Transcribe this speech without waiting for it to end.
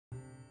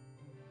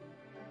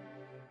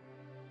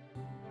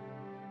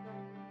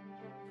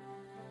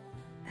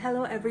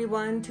Hello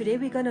everyone, today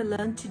we're going to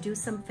learn to do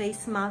some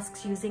face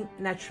masks using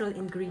natural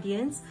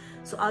ingredients.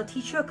 So I'll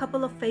teach you a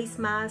couple of face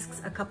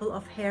masks, a couple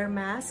of hair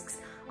masks.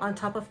 On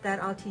top of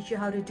that, I'll teach you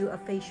how to do a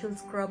facial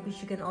scrub,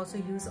 which you can also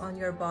use on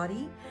your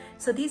body.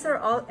 So these are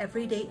all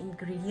everyday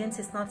ingredients.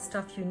 It's not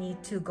stuff you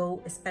need to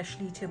go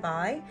especially to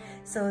buy.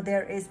 So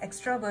there is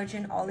extra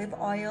virgin olive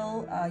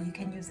oil. You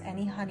can use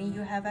any honey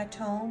you have at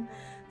home.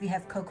 We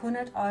have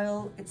coconut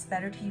oil. It's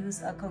better to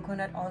use a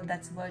coconut oil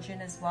that's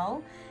virgin as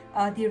well.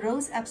 The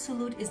Rose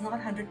Absolute is not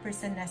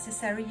 100%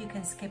 necessary. You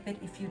can skip it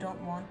if you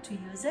don't want to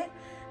use it.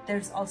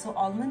 There's also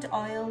almond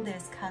oil.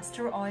 There's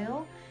castor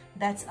oil.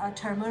 That's a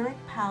turmeric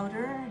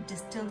powder,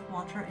 distilled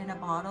water in a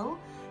bottle.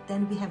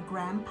 Then we have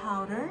graham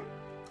powder,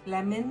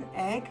 lemon,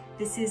 egg.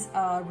 This is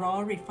a raw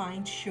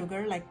refined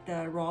sugar, like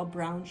the raw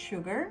brown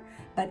sugar,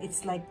 but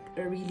it's like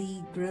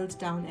really grilled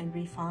down and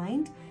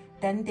refined.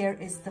 Then there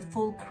is the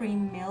full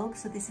cream milk.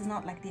 So this is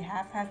not like the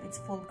half-half, it's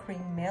full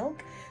cream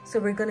milk. So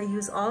we're gonna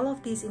use all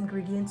of these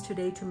ingredients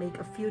today to make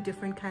a few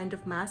different kind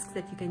of masks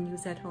that you can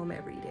use at home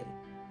every day.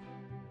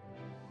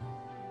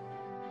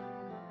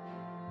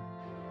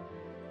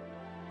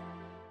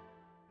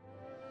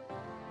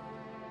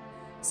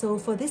 So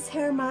for this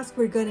hair mask,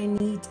 we're gonna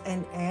need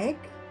an egg,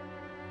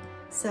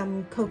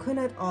 some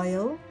coconut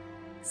oil,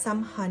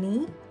 some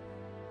honey,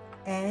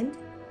 and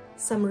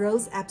some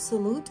Rose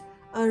Absolute.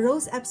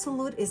 Rose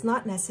Absolute is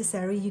not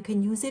necessary. You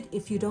can use it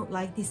if you don't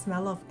like the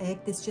smell of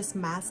egg. This just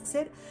masks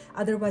it.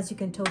 Otherwise, you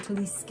can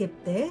totally skip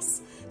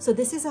this. So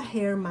this is a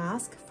hair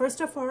mask.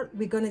 First of all,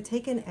 we're gonna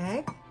take an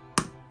egg,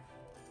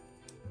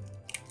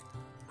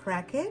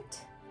 crack it.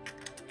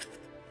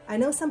 I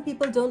know some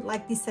people don't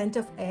like the scent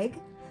of egg,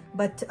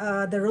 but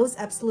the Rose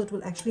Absolute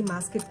will actually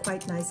mask it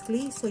quite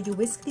nicely. So you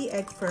whisk the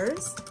egg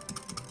first.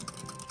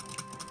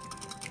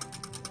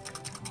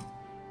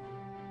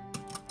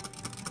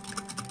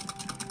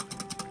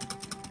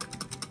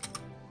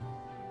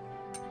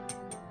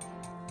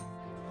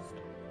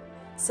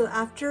 So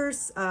after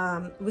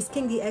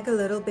whisking the egg a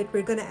little bit,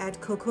 we're gonna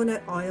add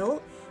coconut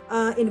oil.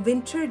 In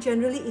winter,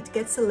 generally it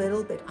gets a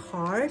little bit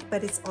hard,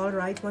 but it's all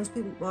right. Once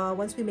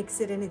we mix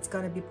it in, it's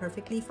gonna be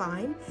perfectly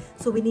fine.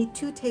 So we need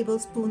 2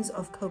 tablespoons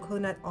of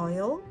coconut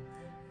oil.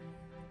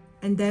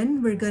 And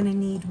then we're gonna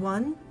need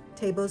 1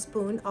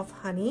 tablespoon of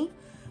honey.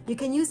 You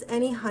can use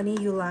any honey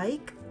you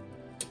like.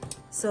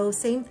 So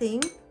same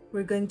thing,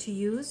 we're going to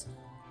use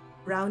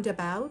round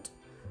about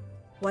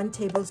 1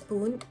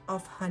 tablespoon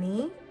of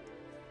honey.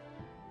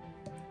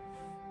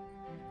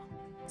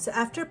 So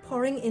after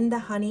pouring in the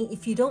honey,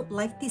 if you don't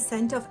like the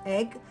scent of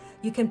egg,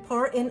 you can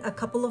pour in a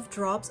couple of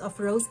drops of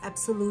Rose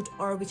Absolute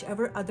or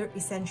whichever other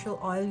essential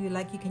oil you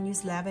like. You can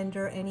use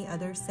lavender, any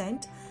other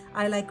scent.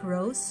 I like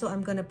rose, so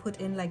I'm gonna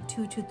put in like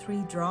 2 to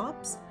 3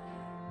 drops.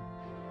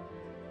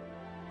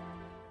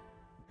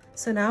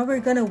 So now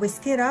we're gonna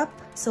whisk it up.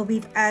 So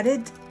we've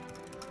added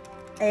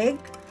egg,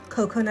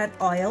 coconut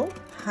oil,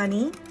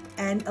 honey,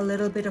 and a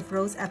little bit of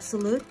Rose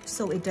Absolute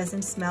so it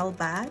doesn't smell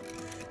bad.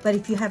 But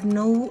if you have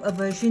no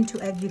aversion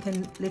to egg, you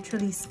can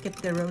literally skip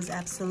the Rose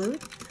Absolute.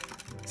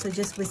 So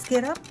just whisk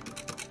it up.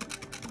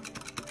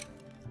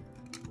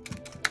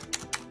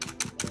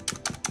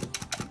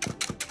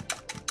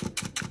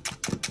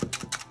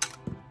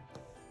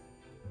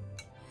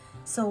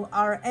 So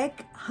our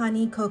egg,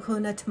 honey,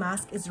 coconut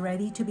mask is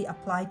ready to be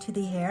applied to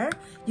the hair.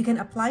 You can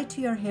apply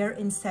to your hair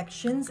in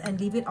sections and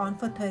leave it on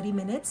for 30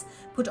 minutes.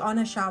 Put on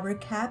a shower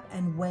cap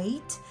and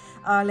wait.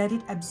 Let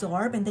it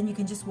absorb, and then you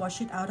can just wash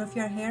it out of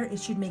your hair.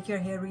 It should make your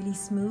hair really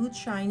smooth,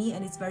 shiny,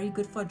 and it's very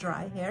good for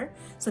dry hair.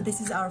 So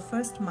this is our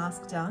first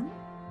mask done.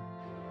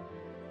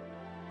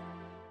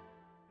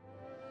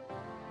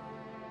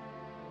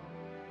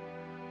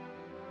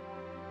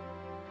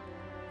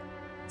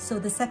 So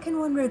the second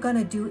one we're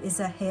gonna do is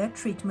a hair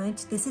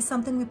treatment. This is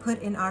something we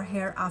put in our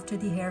hair after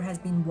the hair has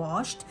been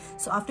washed.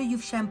 So after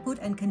you've shampooed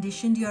and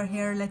conditioned your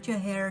hair, let your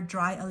hair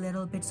dry a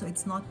little bit so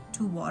it's not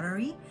too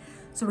watery.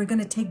 So we're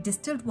gonna take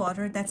distilled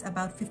water, that's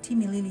about 50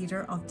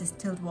 milliliter of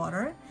distilled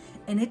water.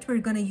 In it, we're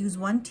gonna use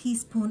 1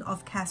 teaspoon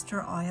of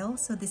castor oil.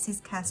 So this is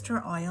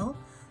castor oil.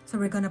 So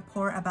we're gonna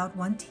pour about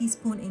 1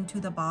 teaspoon into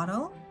the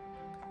bottle.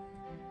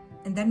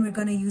 And then we're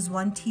gonna use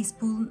 1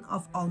 teaspoon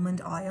of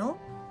almond oil.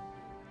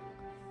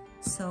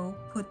 So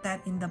put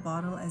that in the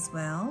bottle as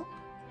well.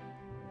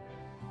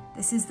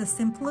 This is the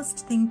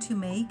simplest thing to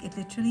make. It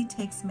literally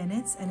takes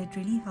minutes and it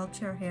really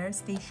helps your hair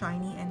stay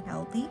shiny and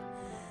healthy.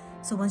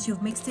 So once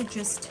you've mixed it,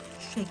 just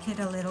shake it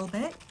a little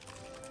bit.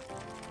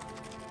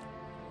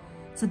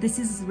 So this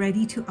is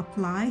ready to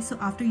apply. So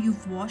after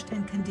you've washed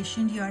and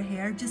conditioned your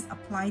hair, just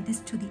apply this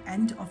to the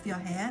end of your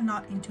hair,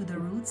 not into the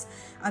roots.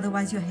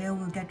 Otherwise your hair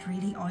will get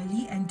really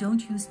oily, and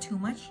don't use too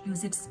much,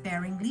 use it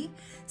sparingly.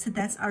 So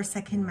that's our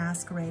second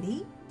mask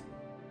ready.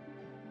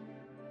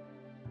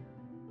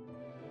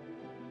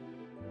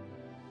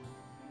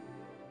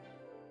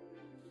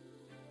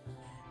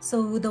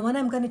 So the one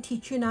I'm going to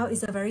teach you now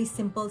is a very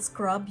simple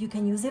scrub. You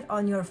can use it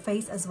on your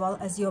face as well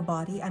as your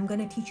body. I'm going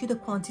to teach you the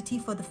quantity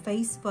for the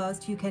face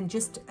first. You can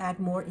just add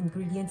more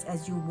ingredients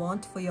as you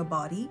want for your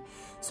body.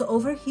 So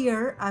over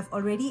here, I've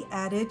already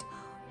added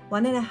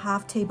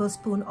 1.5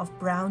 tablespoons of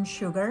brown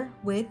sugar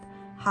with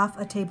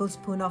 1/2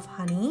 tablespoon of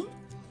honey.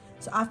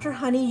 So after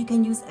honey, you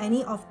can use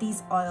any of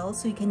these oils.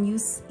 So you can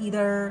use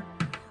either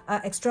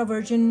extra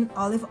virgin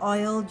olive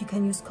oil, you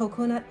can use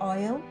coconut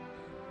oil,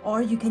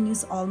 or you can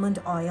use almond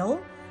oil.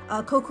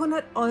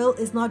 Coconut oil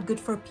is not good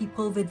for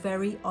people with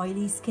very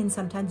oily skin.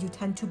 Sometimes you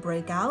tend to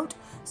break out.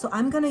 So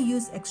I'm gonna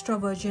use extra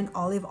virgin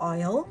olive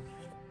oil.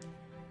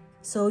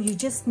 So you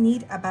just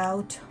need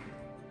about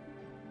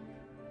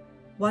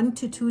 1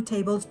 to 2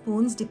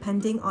 tablespoons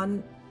depending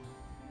on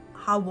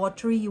how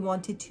watery you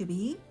want it to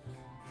be.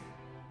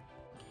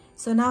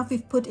 So now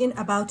we've put in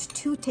about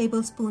 2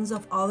 tablespoons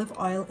of olive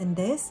oil in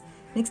this.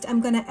 Next, I'm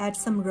gonna add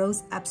some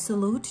Rose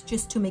Absolute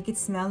just to make it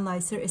smell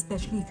nicer,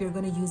 especially if you're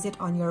gonna use it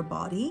on your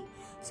body.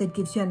 So it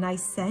gives you a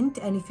nice scent,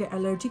 and if you're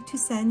allergic to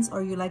scents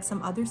or you like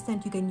some other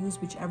scent, you can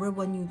use whichever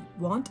one you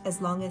want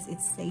as long as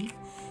it's safe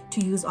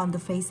to use on the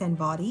face and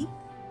body.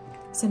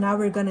 So now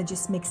we're gonna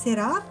just mix it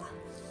up.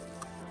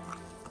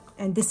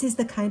 And this is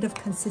the kind of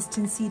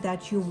consistency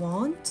that you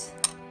want.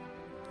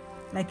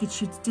 Like it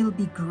should still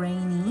be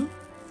grainy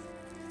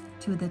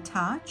to the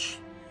touch.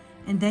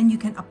 And then you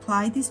can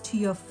apply this to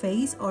your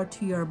face or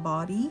to your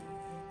body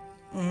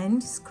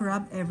and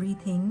scrub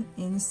everything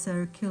in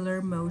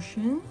circular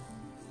motion.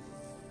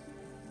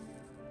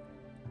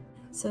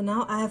 So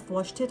now I have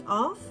washed it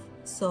off.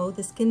 So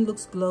the skin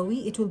looks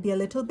glowy. It will be a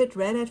little bit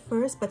red at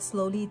first, but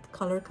slowly the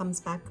color comes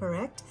back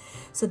correct.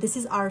 So this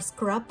is our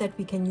scrub that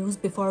we can use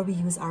before we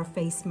use our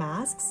face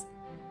masks.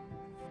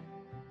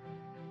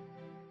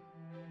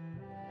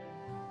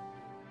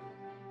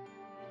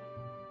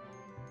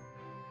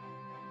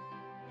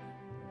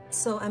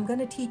 So I'm going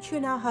to teach you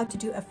now how to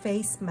do a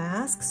face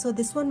mask. So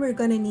this one we're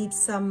going to need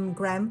some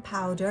gram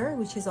powder,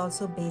 which is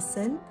also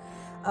besan.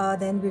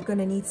 Then we're going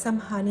to need some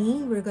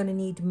honey. We're going to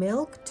need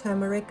milk,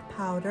 turmeric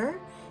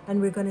powder,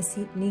 and we're going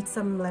to need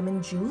some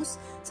lemon juice.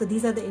 So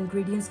these are the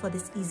ingredients for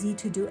this easy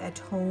to do at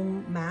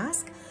home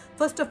mask.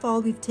 First of all,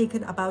 we've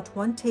taken about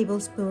 1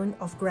 tablespoon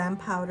of gram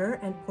powder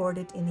and poured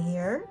it in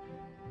here.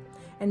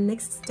 And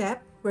next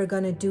step, we're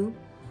going to do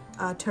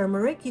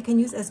turmeric. You can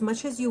use as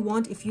much as you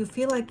want. If you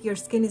feel like your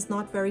skin is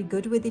not very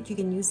good with it, you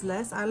can use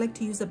less. I like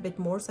to use a bit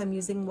more, so I'm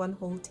using 1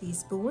 whole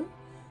teaspoon.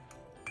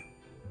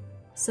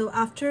 So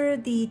after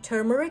the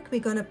turmeric,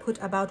 we're going to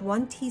put about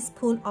 1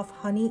 teaspoon of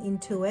honey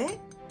into it.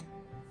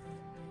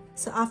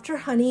 So after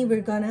honey,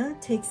 we're gonna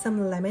take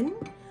some lemon.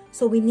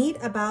 So we need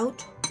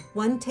about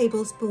 1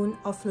 tablespoon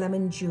of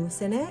lemon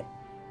juice in it.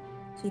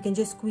 So you can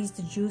just squeeze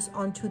the juice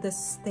onto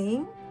this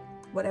thing,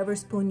 whatever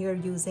spoon you're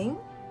using.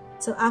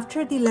 So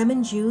after the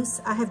lemon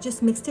juice, I have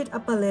just mixed it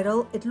up a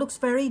little. It looks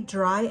very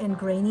dry and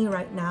grainy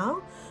right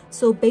now.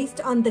 So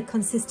based on the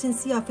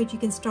consistency of it, you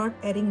can start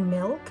adding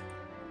milk.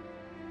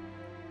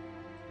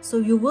 So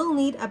you will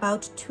need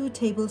about 2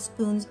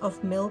 tablespoons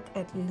of milk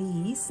at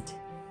least.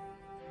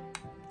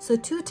 So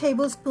 2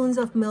 tablespoons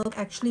of milk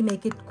actually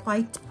make it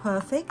quite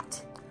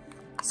perfect.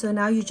 So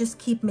now you just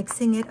keep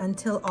mixing it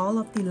until all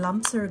of the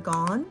lumps are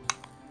gone.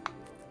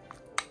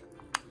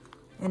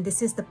 And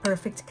this is the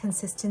perfect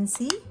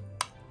consistency.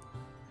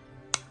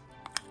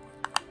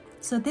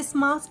 So this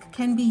mask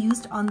can be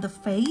used on the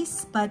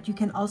face, but you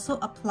can also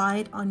apply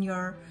it on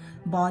your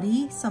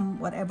body,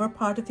 whatever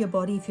part of your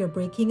body. If you're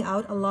breaking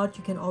out a lot,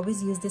 you can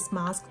always use this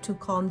mask to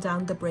calm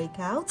down the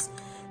breakouts.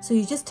 So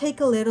you just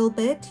take a little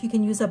bit. You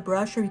can use a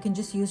brush or you can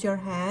just use your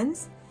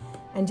hands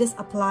and just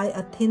apply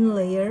a thin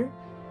layer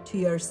to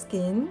your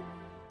skin.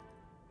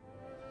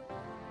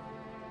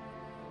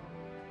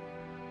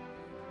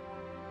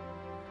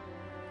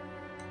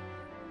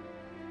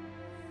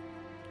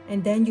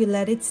 And then you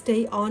let it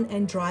stay on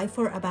and dry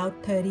for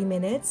about 30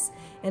 minutes.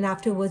 And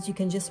afterwards, you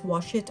can just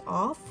wash it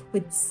off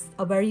with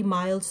a very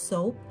mild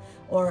soap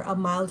or a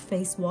mild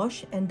face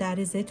wash. And that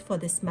is it for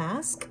this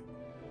mask.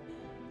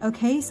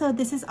 Okay, so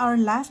this is our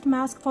last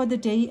mask for the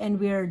day and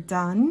we're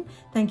done.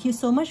 Thank you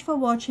so much for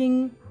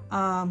watching.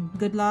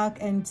 Good luck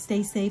and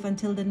stay safe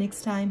until the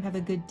next time. Have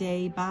a good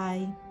day.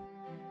 Bye.